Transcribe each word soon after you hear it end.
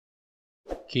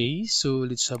Okay, so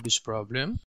let's have this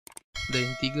problem. The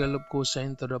integral of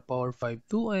cosine to the power 5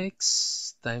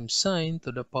 2x times sine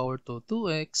to the power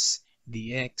 2x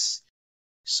dx.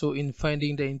 So in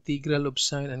finding the integral of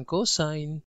sine and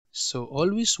cosine, so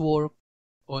always work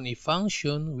on a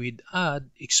function with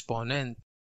odd exponent.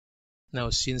 Now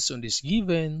since on this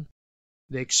given,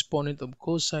 the exponent of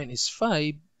cosine is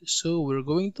 5, so we're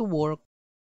going to work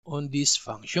on this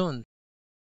function.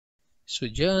 So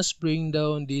just bring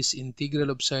down this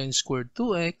integral of sine squared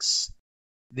 2x.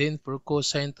 Then for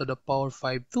cosine to the power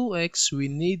 5 2x, we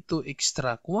need to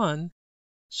extract 1.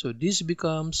 So this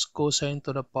becomes cosine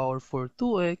to the power 4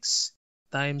 2x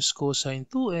times cosine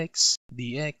 2x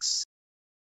dx.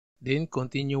 Then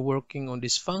continue working on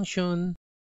this function.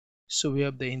 So we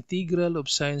have the integral of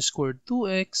sine squared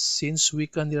 2x, since we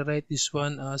can rewrite this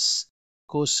one as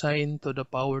cosine to the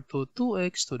power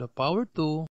 2x to the power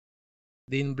 2.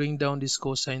 Then bring down this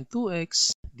cosine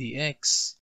 2x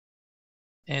dx.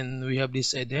 And we have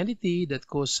this identity that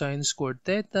cosine squared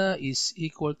theta is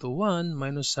equal to 1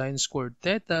 minus sine squared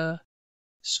theta.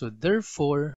 So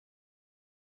therefore,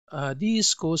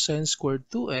 this cosine squared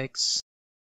 2x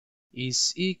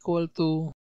is equal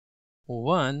to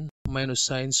 1 minus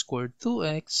sine squared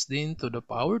 2x then to the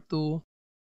power 2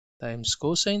 times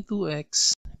cosine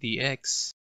 2x dx.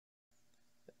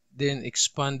 Then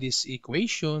expand this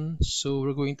equation. So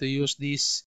we're going to use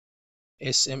this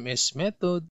SMS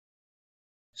method.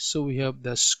 So we have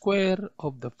the square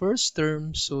of the first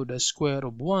term. So the square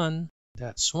of 1,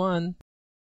 that's 1.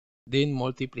 Then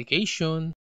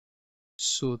multiplication.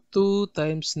 So 2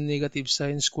 times negative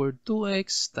sine squared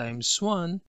 2x times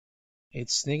 1.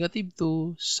 It's negative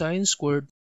 2 sine squared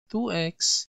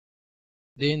 2x.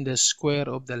 Then the square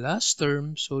of the last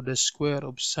term. So the square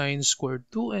of sine squared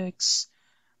 2x.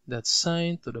 That's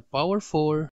sine to the power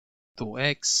 4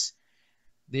 2x.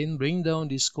 Then bring down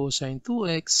this cosine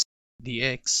 2x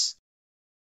dx.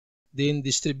 Then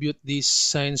distribute this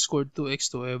sine squared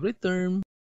 2x to every term.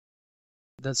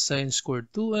 That's sine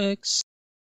squared 2x.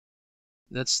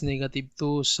 That's negative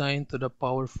 2 sine to the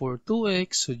power 4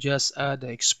 2x. So just add the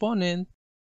exponent.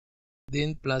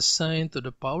 Then plus sine to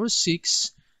the power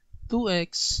 6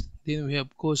 2x. Then we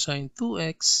have cosine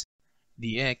 2x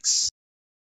dx.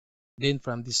 Then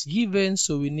from this given,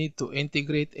 so we need to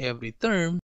integrate every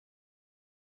term.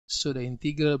 So the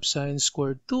integral of sine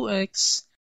squared 2x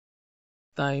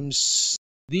times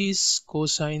this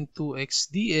cosine 2x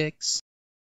dx.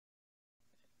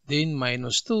 Then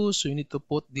minus 2, so you need to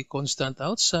put the constant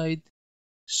outside.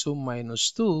 So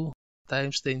minus 2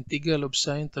 times the integral of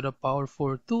sine to the power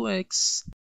 4 2x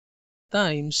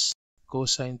times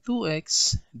cosine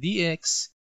 2x dx.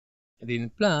 And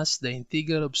then plus the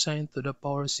integral of sine to the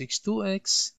power 6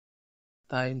 2x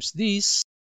times this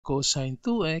cosine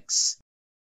 2x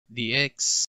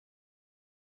dx.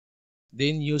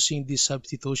 Then using the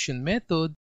substitution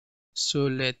method, so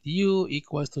let u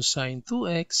equals to sine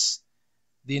 2x,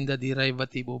 then the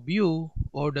derivative of u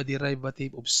or the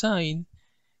derivative of sine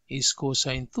is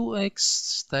cosine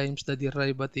 2x times the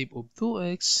derivative of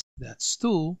 2x, that's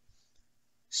 2.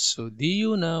 So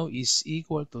du now is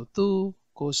equal to 2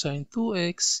 cosine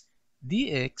 2x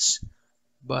dx,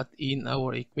 but in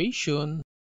our equation,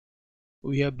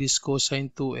 we have this cosine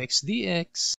 2x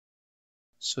dx.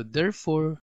 So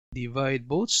therefore, divide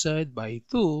both sides by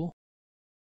 2,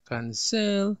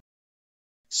 cancel.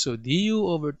 So du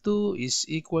over 2 is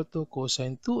equal to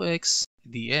cosine 2x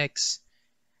dx.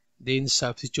 Then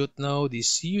substitute now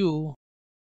this u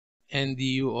and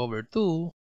du over 2.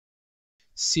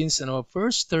 Since in our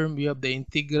first term, we have the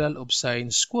integral of sine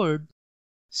squared,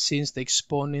 since the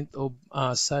exponent of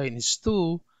sine is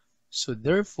 2, so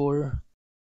therefore,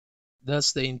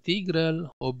 that's the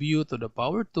integral of u to the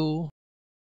power 2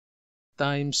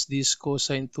 times this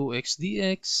cosine 2x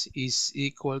dx is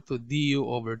equal to du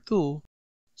over 2.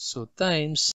 So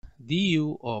times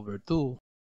du over 2.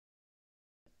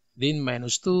 Then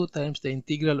minus 2 times the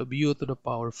integral of u to the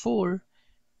power 4,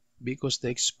 because the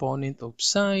exponent of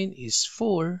sine is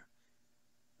 4,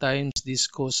 times this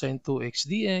cosine 2x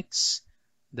dx,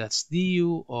 that's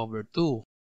du over 2.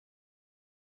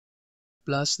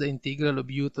 Plus the integral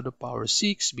of u to the power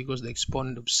 6, because the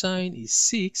exponent of sine is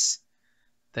 6,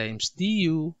 times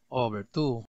du over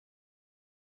 2.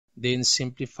 Then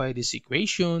simplify this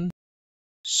equation.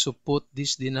 So put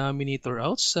this denominator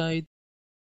outside.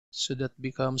 So that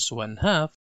becomes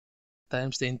 1/2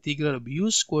 times the integral of u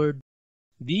squared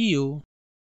du.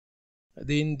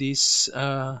 Then this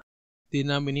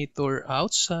denominator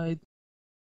outside.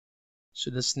 So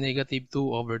that's negative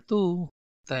 2 over 2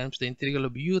 times the integral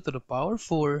of u to the power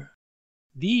 4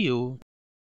 du.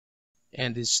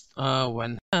 And this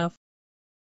 1/2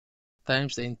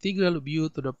 times the integral of u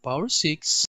to the power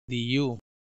 6 du.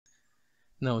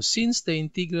 Now, since the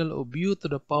integral of u to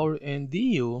the power n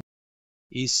du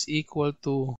is equal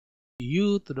to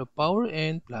u to the power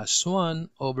n plus 1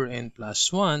 over n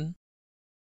plus 1,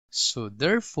 so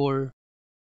therefore,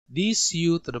 this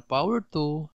u to the power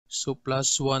 2, so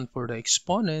plus 1 for the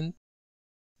exponent,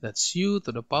 that's u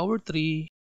to the power 3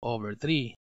 over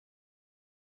 3.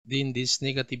 Then this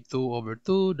negative 2 over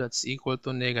 2, that's equal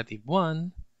to negative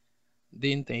 1.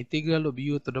 Then the integral of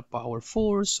u to the power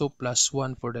 4, so plus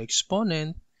 1 for the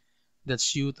exponent,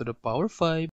 that's u to the power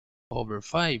 5 over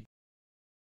 5,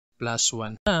 plus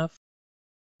 1 half.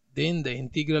 Then the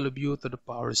integral of u to the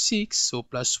power 6, so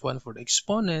plus 1 for the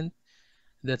exponent,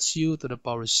 that's u to the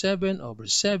power 7 over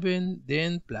 7,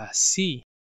 then plus c.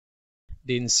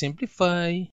 Then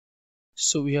simplify,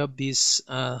 so we have this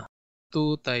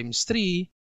 2 times 3,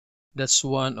 that's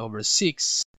 1 over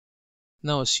 6.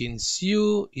 Now, since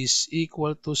u is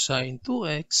equal to sine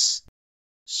 2x,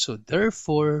 so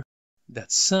therefore,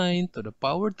 that's sine to the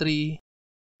power 3,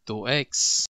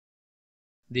 2x.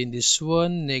 Then this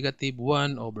one, negative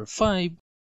 1 over 5,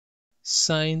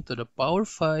 sine to the power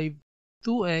 5,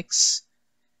 2x.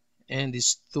 And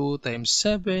this 2 times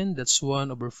 7, that's 1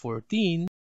 over 14,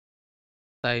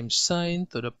 times sine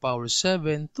to the power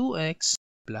 7, 2x,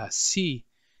 plus c.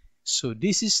 So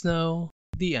this is now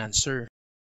the answer.